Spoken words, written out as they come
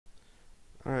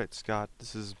Alright, Scott,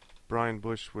 this is Brian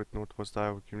Bush with Northwest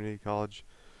Iowa Community College.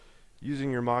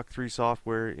 Using your Mach 3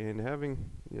 software and having,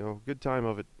 good time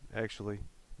of it actually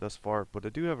thus far, but I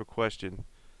do have a question.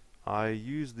 I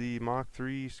used the Mach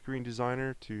 3 screen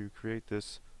designer to create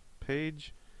this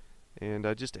page and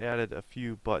I just added a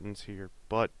few buttons here,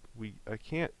 but I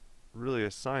can't really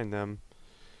assign them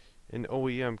an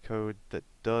OEM code that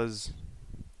does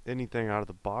anything out of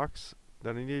the box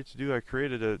that I needed to do. I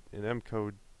created an M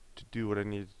code to do what I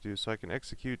needed to do, so I can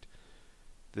execute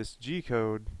this G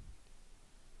code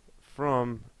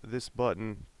from this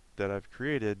button that I've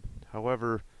created.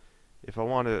 However, if I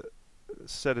want to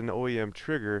set an OEM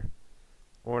trigger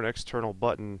or an external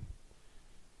button,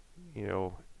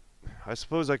 I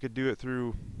suppose I could do it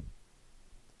through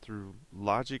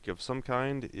logic of some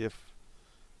kind. If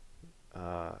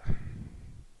I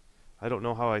don't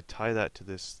know how I tie that to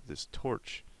this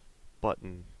torch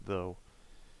button though.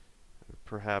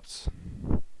 Perhaps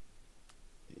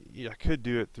I could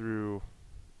do it through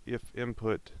if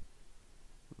input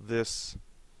this,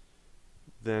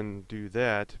 then do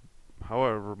that.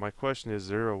 However, my question is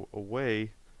there a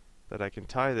way that I can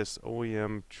tie this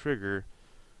OEM trigger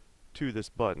to this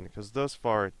button? Because thus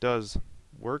far it does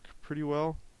work pretty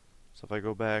well. So if I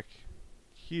go back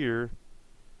here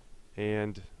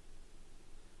and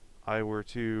I were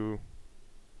to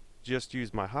just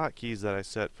use my hotkeys that I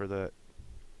set for that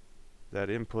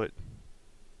input,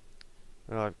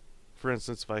 for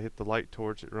instance, if I hit the light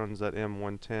torch, it runs that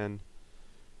M110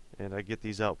 and I get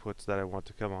these outputs that I want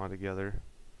to come on together.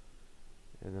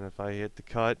 And then if I hit the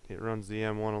cut, it runs the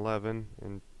M111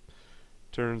 and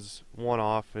turns one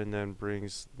off and then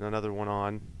brings another one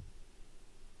on.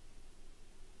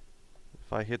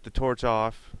 If I hit the torch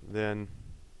off, then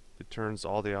it turns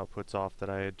all the outputs off that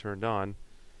I had turned on.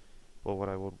 But what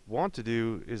I would want to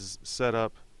do is set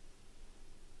up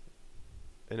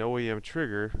an OEM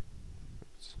trigger.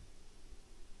 Oops.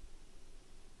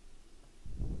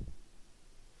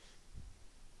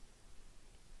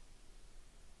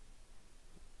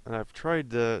 And I've tried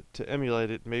to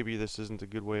emulate it. Maybe this isn't a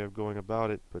good way of going about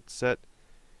it, but set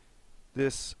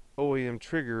this OEM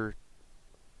trigger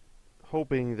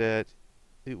hoping that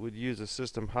it would use a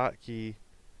system hotkey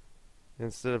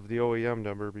instead of the OEM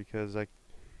number, because I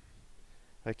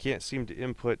can't seem to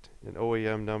input an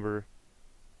OEM number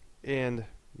and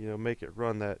make it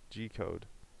run that G code.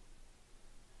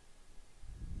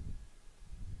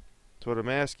 So what I'm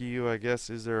asking you, I guess,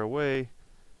 is there a way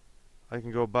I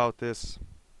can go about this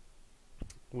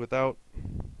without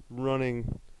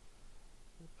running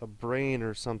a brain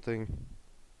or something?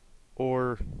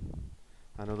 Or,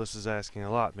 I know this is asking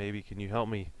a lot, maybe can you help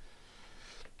me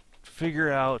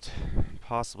figure out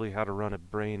possibly how to run a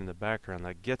brain in the background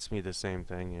that gets me the same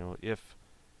thing? If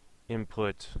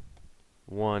input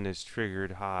 1 is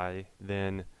triggered high,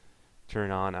 then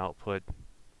turn on output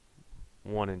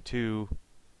 1 and 2,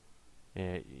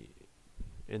 and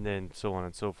then so on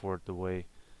and so forth, the way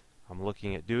I'm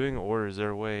looking at doing. Or is there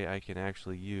a way I can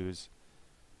actually use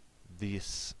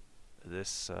this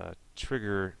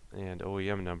trigger and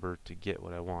OEM number to get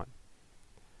what I want?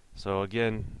 So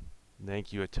again,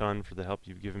 thank you a ton for the help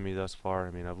you've given me thus far.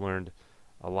 I mean, I've learned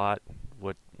a lot.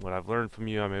 What I've learned from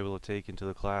you, I'm able to take into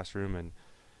the classroom, and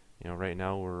right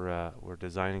now we're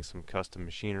designing some custom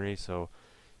machinery. So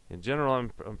in general,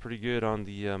 I'm pretty good on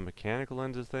the mechanical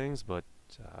end of things, but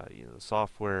the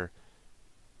software,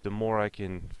 the more I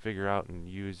can figure out and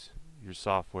use your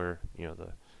software,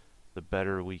 the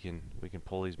better we can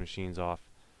pull these machines off,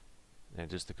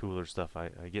 and just the cooler stuff I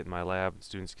get in my lab.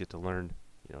 Students get to learn.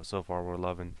 So far we're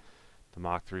loving the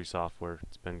Mach 3 software.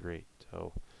 It's been great.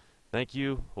 So thank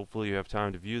you. Hopefully you have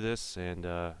time to view this and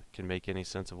can make any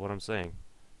sense of what I'm saying.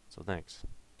 So thanks.